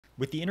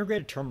With the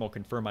integrated terminal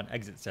confirm on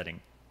exit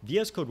setting,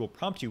 VS Code will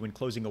prompt you when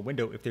closing a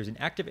window if there's an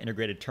active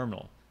integrated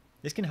terminal.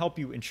 This can help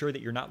you ensure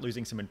that you're not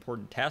losing some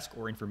important task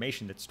or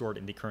information that's stored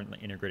in the currently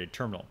integrated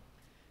terminal.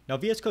 Now,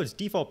 VS Code's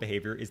default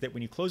behavior is that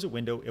when you close a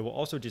window, it will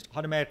also just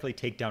automatically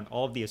take down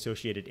all of the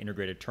associated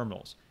integrated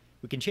terminals.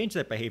 We can change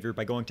that behavior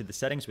by going to the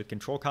settings with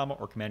Control comma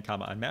or Command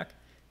comma on Mac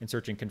and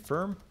searching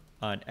confirm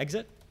on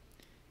exit.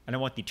 And I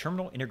want the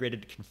terminal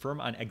integrated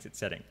confirm on exit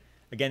setting.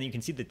 Again, you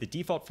can see that the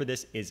default for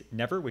this is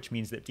never, which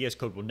means that VS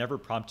Code will never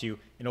prompt you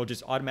and it'll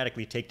just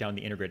automatically take down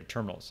the integrated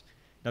terminals.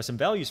 Now, some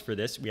values for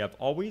this, we have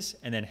always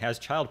and then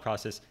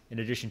hasChildProcess in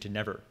addition to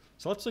never.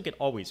 So let's look at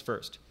always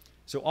first.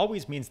 So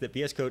always means that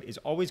VS Code is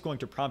always going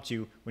to prompt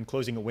you when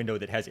closing a window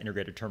that has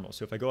integrated terminals.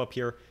 So if I go up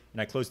here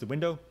and I close the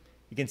window,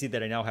 you can see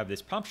that I now have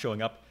this prompt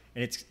showing up,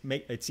 and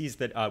it sees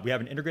that we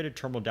have an integrated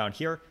terminal down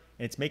here,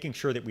 and it's making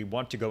sure that we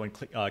want to go and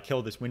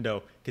kill this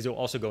window because it will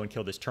also go and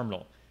kill this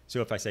terminal.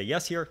 So if I say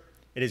yes here,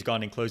 it has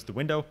gone and closed the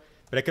window,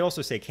 but I could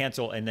also say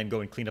cancel and then go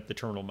and clean up the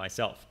terminal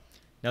myself.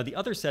 Now the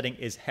other setting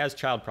is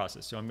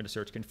hasChildProcess. So I'm going to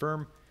search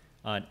confirm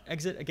on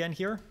exit again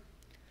here.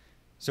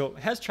 So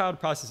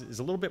hasChildProcess is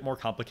a little bit more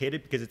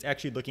complicated because it's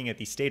actually looking at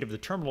the state of the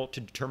terminal to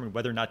determine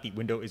whether or not the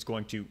window is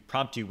going to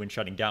prompt you when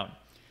shutting down.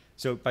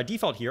 So by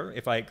default here,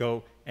 if I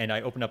go and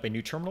I open up a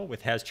new terminal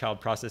with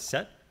hasChildProcess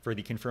set for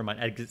the confirm on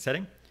exit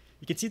setting,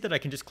 you can see that I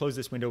can just close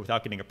this window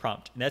without getting a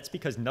prompt. And that's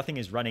because nothing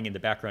is running in the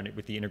background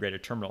with the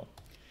integrated terminal.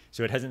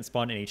 So it hasn't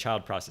spawned any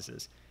child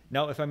processes.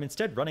 Now, if I'm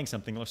instead running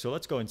something, so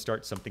let's go and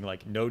start something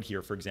like node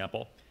here, for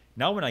example.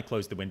 Now when I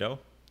close the window,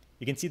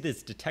 you can see that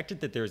it's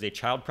detected that there is a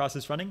child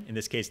process running. In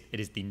this case, it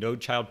is the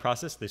node child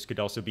process. This could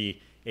also be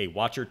a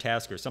watcher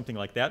task or something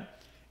like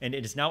that. And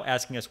it is now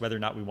asking us whether or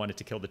not we wanted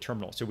to kill the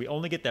terminal. So we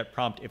only get that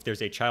prompt if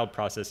there's a child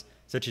process,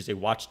 such as a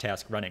watch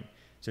task running.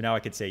 So now I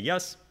could say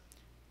yes,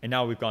 and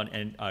now we've gone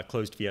and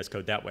closed VS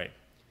Code that way.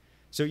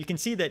 So you can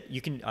see that you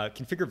can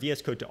configure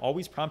VS Code to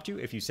always prompt you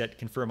if you set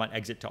confirm on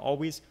exit to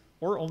always,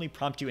 or only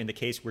prompt you in the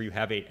case where you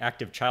have an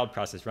active child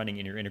process running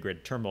in your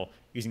integrated terminal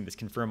using this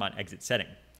confirm on exit setting.